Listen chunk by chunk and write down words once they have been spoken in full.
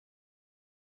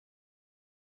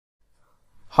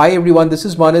Hi everyone, this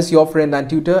is Manas, your friend and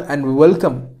tutor, and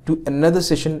welcome to another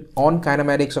session on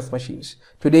kinematics of machines.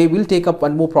 Today we'll take up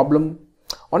one more problem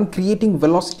on creating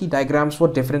velocity diagrams for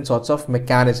different sorts of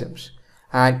mechanisms.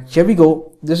 And here we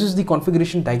go. This is the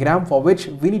configuration diagram for which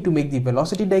we need to make the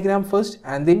velocity diagram first,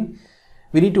 and then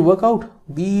we need to work out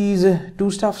these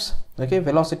two stuffs, okay,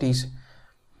 velocities.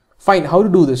 Fine, how to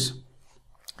do this?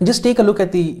 Just take a look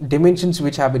at the dimensions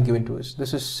which have been given to us.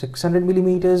 This is 600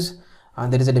 millimeters.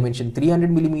 And there is a dimension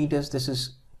 300 millimeters. This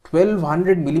is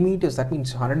 1200 millimeters. That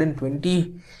means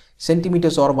 120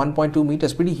 centimeters or 1.2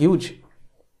 meters. Pretty huge.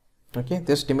 Okay,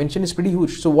 this dimension is pretty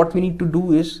huge. So what we need to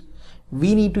do is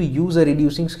we need to use a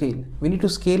reducing scale. We need to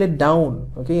scale it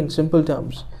down. Okay, in simple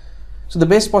terms. So the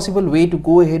best possible way to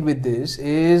go ahead with this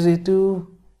is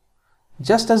to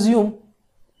just assume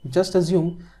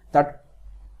that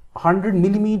 100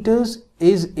 millimeters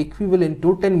is equivalent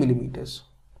to 10 millimeters.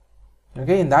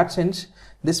 Okay, in that sense,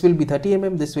 this will be 30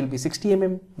 mm, this will be 60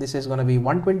 mm, this is going to be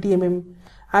 120 mm,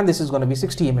 and this is going to be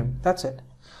 60 mm. That's it.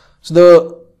 So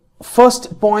the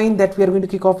first point that we are going to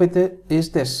kick off with is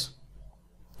this.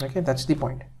 Okay, that's the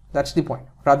point. That's the point.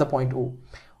 Rather point O.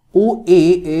 OA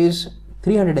is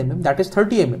 300 mm, that is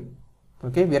 30 mm.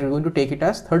 Okay, we are going to take it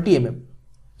as 30 mm.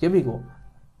 Here we go.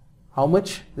 How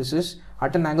much? This is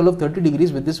at an angle of 30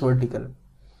 degrees with this vertical.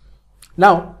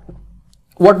 Now,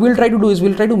 what we'll try to do is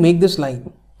we'll try to make this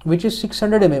line which is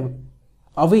 600 mm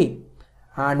away,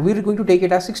 and we're going to take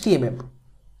it as 60 mm.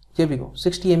 Here we go,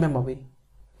 60 mm away.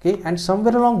 Okay, and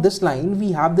somewhere along this line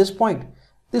we have this point,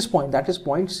 that is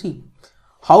point C.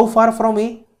 How far from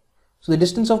A? So the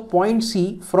distance of point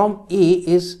C from A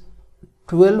is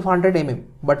 1200 mm,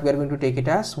 but we are going to take it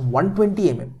as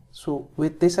 120 mm. So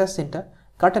with this as center,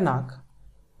 cut an arc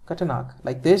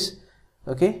like this.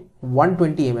 Okay,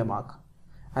 120 mm arc.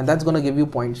 And that's going to give you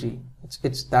point C.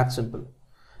 It's that simple.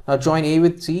 Now join A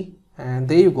with C, and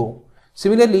there you go.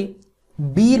 Similarly,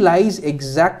 B lies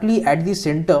exactly at the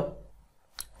center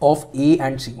of A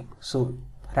and C. So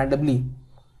randomly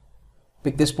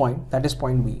pick this point, that is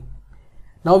point B.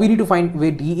 Now we need to find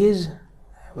where D is.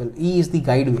 Well, E is the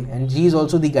guideway and G is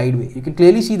also the guideway. You can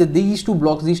clearly see that these two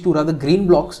blocks, these two rather green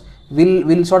blocks,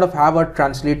 will sort of have a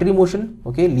translatory motion,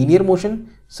 okay, linear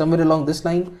motion somewhere along this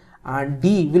line, and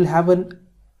D will have a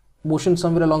motion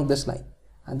somewhere along this line,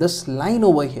 and this line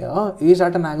over here is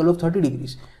at an angle of 30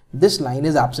 degrees. This line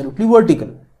is absolutely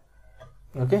vertical.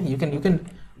 Okay, you can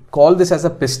call this as a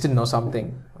piston or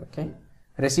something. Okay,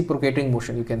 reciprocating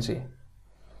motion, you can say.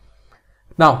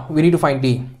 Now we need to find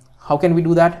D. How can we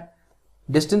do that?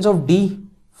 Distance of D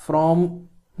from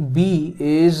B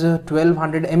is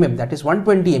 1200 mm, that is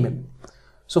 120 mm.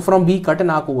 So from B, cut an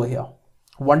arc over here,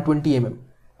 120 mm.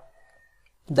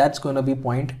 That's going to be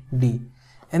point D.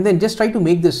 And then just try to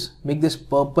make this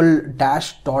purple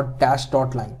dash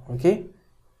dot line, okay,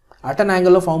 at an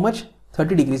angle of how much?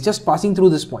 30 degrees, just passing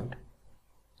through this point.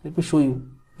 Let me show you.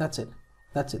 That's it,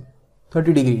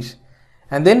 30 degrees.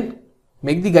 And then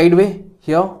make the guideway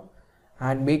here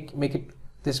and make it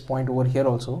this point over here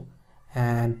also.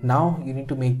 And now you need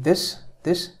to make this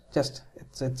just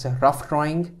it's a rough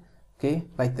drawing, okay,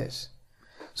 like this.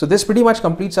 So this pretty much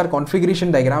completes our configuration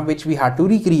diagram which we had to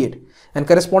recreate, and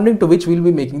corresponding to which we will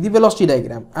be making the velocity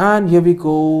diagram. And here we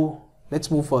go. Let's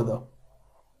move further.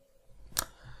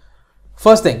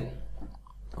 First thing,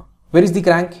 where is the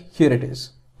crank? Here it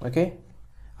is, okay,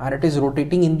 and it is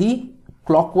rotating in the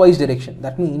clockwise direction.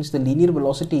 That means the linear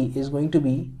velocity is going to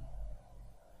be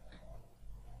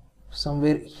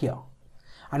somewhere here,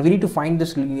 and we need to find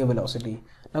this linear velocity.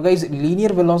 Now guys, linear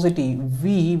velocity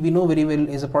V, we know very well,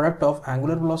 is a product of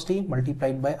angular velocity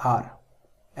multiplied by R,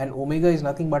 and omega is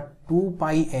nothing but 2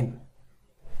 pi n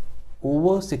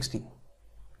over 60,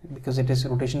 because it is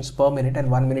rotations per minute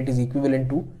and 1 minute is equivalent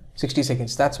to 60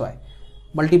 seconds. That's why,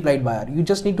 multiplied by R. You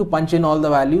just need to punch in all the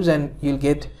values and you'll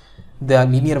get the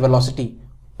linear velocity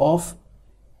of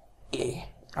A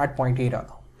at point A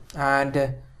rather.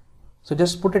 And so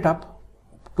just put it up.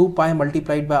 2 pi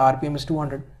multiplied by RPM is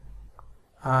 200,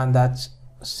 and that's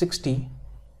 60.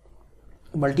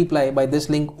 Multiply by this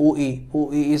link OA.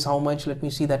 OA is how much? Let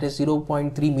me see, that is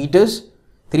 0.3 meters,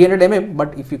 300 mm,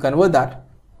 but if you convert that,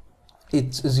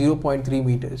 it's 0.3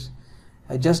 meters.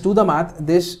 Just do the math.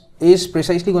 This is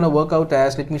precisely going to work out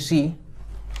as, let me see,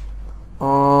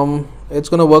 it's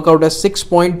going to work out as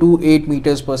 6.28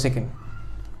 meters per second.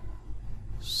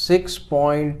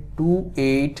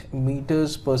 6.28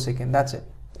 meters per second. That's it.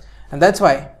 And that's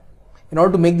why, in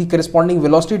order to make the corresponding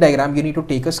velocity diagram, you need to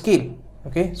take a scale.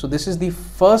 Okay, so this is the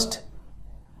first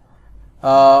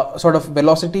sort of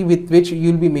velocity with which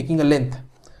you will be making a length.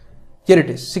 Here it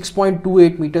is,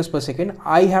 6.28 meters per second.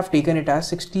 I have taken it as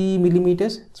 60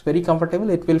 millimeters. It's very comfortable.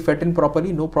 It will fit in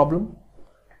properly, no problem.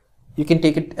 You can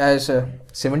take it as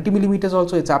 70 millimeters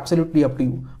also. It's absolutely up to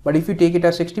you. But if you take it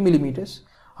as 60 millimeters,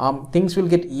 things will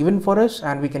get even for us,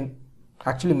 and we can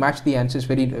actually match the answers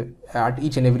very at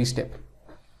each and every step.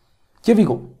 Here we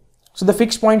go. So the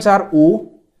fixed points are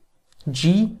O,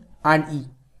 G and E.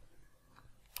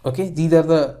 Okay, these are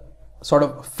the sort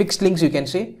of fixed links, you can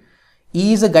say.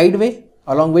 E is a guideway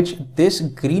along which this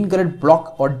green colored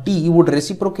block or D would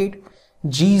reciprocate.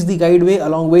 G is the guideway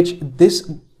along which this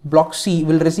block C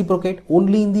will reciprocate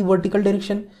only in the vertical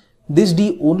direction. This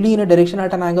D only in a direction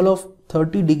at an angle of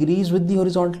 30 degrees with the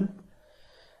horizontal.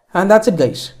 And that's it,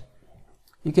 guys.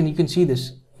 You can see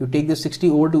this. You take this 60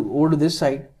 over to this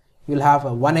side. You'll have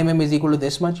 1 mm is equal to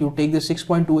this much. You take this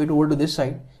 6.28 over to this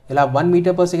side. You'll have 1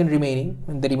 meter per second remaining,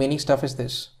 and the remaining stuff is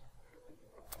this.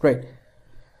 Right.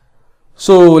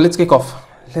 So let's kick off.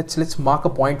 Let's mark a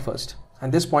point first,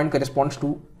 and this point corresponds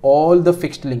to all the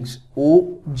fixed links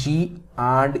O, G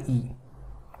and E.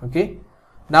 Okay.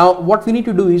 Now what we need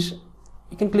to do is,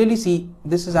 you can clearly see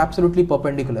this is absolutely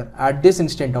perpendicular at this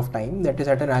instant of time, that is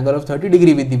at an angle of 30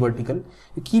 degree with the vertical.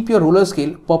 You keep your roller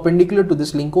scale perpendicular to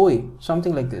this link OA,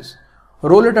 something like this.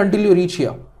 Roll it until you reach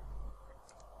here.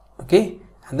 Okay,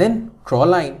 and then draw a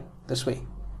line this way,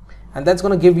 and that's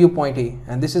going to give you point A,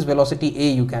 and this is velocity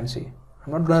A, you can say.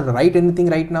 I'm not going to write anything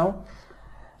right now.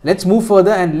 Let's move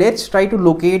further and let's try to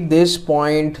locate this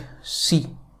point C.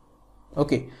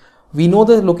 Okay, we know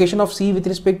the location of C with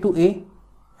respect to A,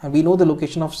 and we know the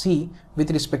location of C with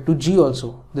respect to G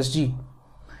also, this G.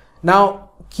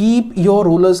 Now keep your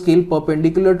roller scale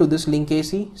perpendicular to this link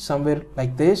AC, somewhere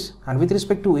like this, and with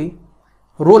respect to A,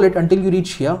 roll it until you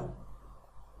reach here.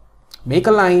 Make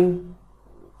a line.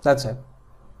 That's it.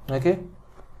 Okay.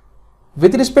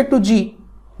 With respect to G,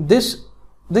 this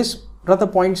rather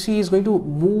point C is going to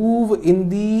move in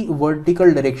the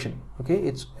vertical direction. Okay,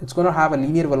 it's going to have a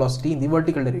linear velocity in the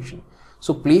vertical direction.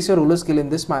 So place your roller scale in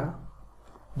this manner.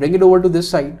 Bring it over to this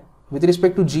side. With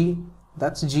respect to G,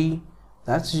 that's G,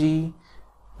 that's G.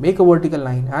 Make a vertical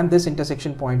line, and this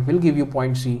intersection point will give you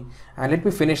point C. And let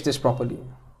me finish this properly,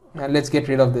 and let's get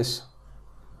rid of this.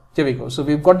 Here we go. So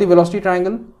we've got the velocity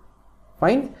triangle.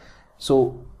 Fine.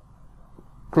 So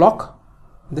clock,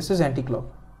 this is anti-clock.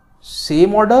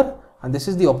 Same order, and this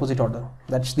is the opposite order.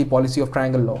 That's the policy of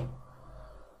triangle law.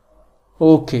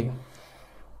 Okay.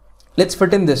 Let's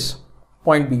fit in this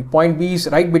point B. Point B is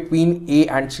right between A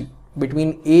and C.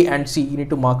 Between A and C, you need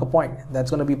to mark a point.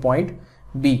 That's going to be point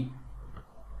B.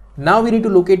 Now we need to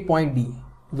locate point D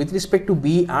with respect to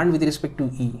B and with respect to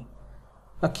E.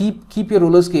 Now keep your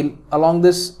roller scale along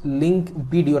this link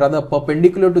BD, or rather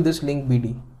perpendicular to this link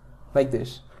BD, like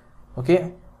this.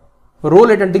 Okay. Roll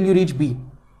it until you reach B,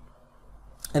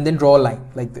 and then draw a line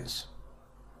like this.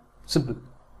 Simple.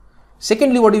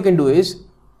 Secondly, what you can do is,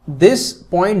 this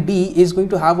point D is going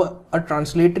to have a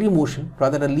translatory motion,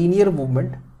 rather a linear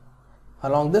movement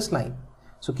along this line.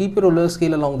 So keep your roller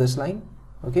scale along this line.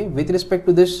 Okay, with respect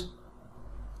to this.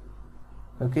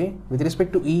 Okay, with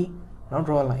respect to E, now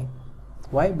draw a line.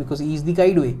 Why? Because E is the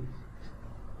guideway.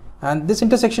 And this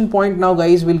intersection point now,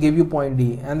 guys, will give you point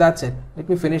D, and that's it. Let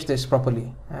me finish this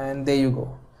properly, and there you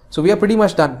go. So we are pretty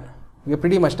much done.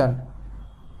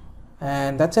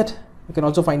 And that's it. You can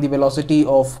also find the velocity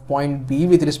of point B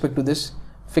with respect to this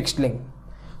fixed link.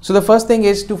 So the first thing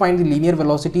is to find the linear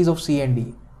velocities of C and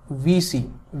D. VC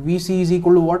is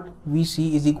equal to what?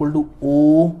 VC is equal to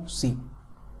OC.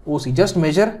 Just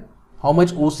measure how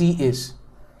much OC is.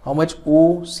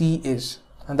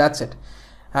 And that's it.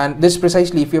 And this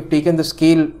precisely, if you have taken the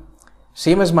scale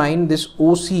same as mine, this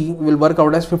OC will work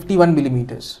out as 51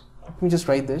 millimeters. Let me just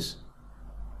write this.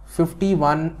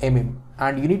 51 mm,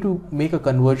 and you need to make a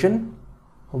conversion.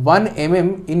 1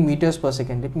 mm in meters per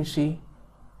second. Let me see.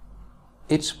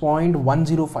 It's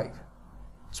 0.105.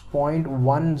 It's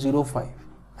 0.105,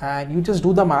 and you just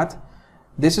do the math.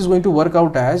 This is going to work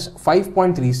out as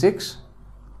 5.36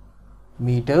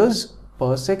 meters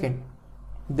per second.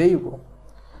 There you go.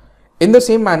 In the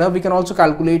same manner, we can also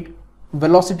calculate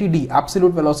velocity D,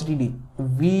 absolute velocity D,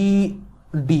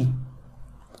 VD.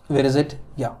 Where is it?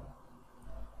 Yeah.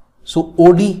 So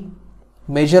OD,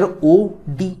 measure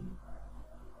OD,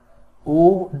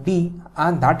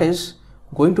 and that is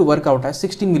going to work out as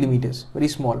 16 millimeters, very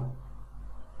small.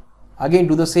 Again,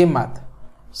 do the same math.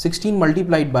 16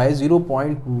 multiplied by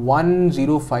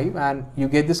 0.105, and you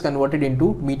get this converted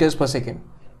into meters per second.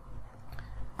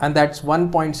 And that's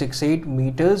 1.68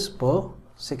 meters per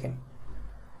second.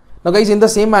 Now guys, in the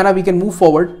same manner, we can move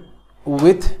forward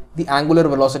with the angular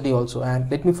velocity also. And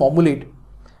let me formulate.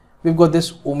 We've got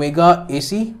this omega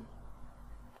AC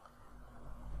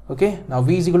Okay, now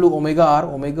V is equal to omega R.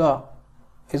 Omega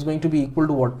is going to be equal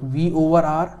to what? V over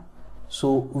R.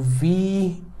 So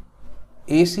V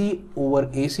AC over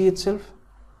AC itself.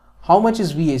 How much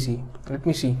is VAC? Let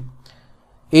me see.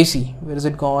 AC, where is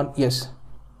it gone? Yes,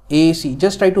 AC.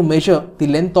 Just try to measure the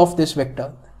length of this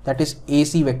vector, that is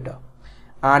AC vector,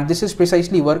 and this is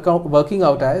precisely working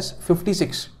out as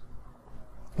 56,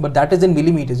 but that is in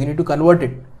millimeters. You need to convert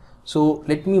it. So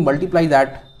let me multiply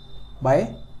that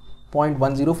by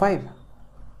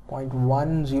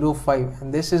 0.105,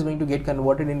 and this is going to get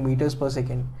converted in meters per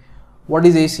second. What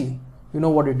is AC? You know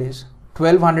what it is,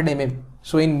 1200 mm.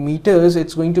 So in meters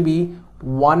it's going to be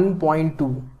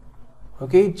 1.2.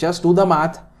 okay, just do the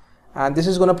math, and this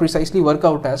is going to precisely work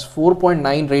out as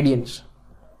 4.9 radians.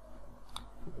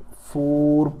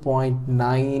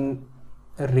 4.9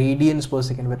 radians per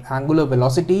second, where angular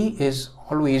velocity is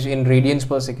always in radians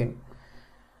per second.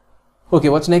 Okay,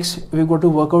 what's next? We've got to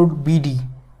work out BD.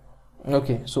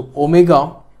 Okay, so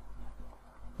omega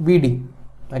BD,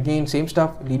 again same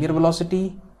stuff, linear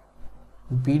velocity,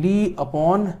 BD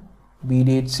upon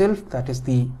BD itself, that is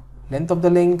the length of the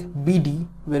link. BD,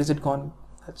 where is it gone?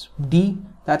 That's D,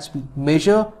 that's B.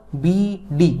 Measure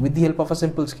BD with the help of a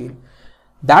simple scale.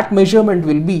 That measurement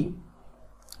will be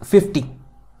 50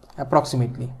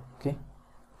 approximately, okay,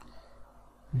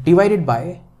 divided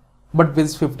by, but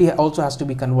this 50 also has to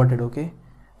be converted, okay,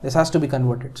 this has to be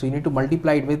converted, so you need to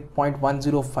multiply it with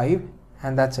 0.105,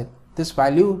 and that's it. This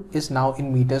value is now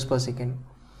in meters per second.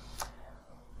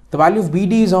 The value of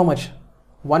BD is how much?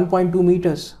 1.2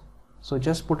 meters. So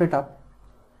just put it up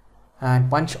and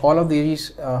punch all of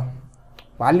these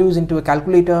values into a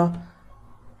calculator.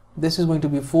 This is going to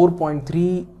be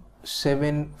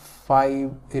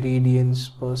 4.375 radians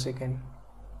per second.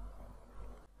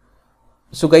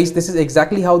 So guys, this is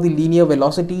exactly how the linear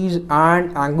velocities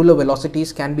and angular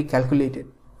velocities can be calculated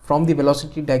from the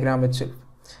velocity diagram itself.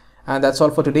 And that's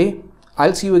all for today.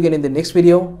 I'll see you again in the next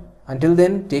video. Until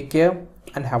then, take care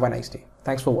and have a nice day.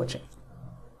 Thanks for watching.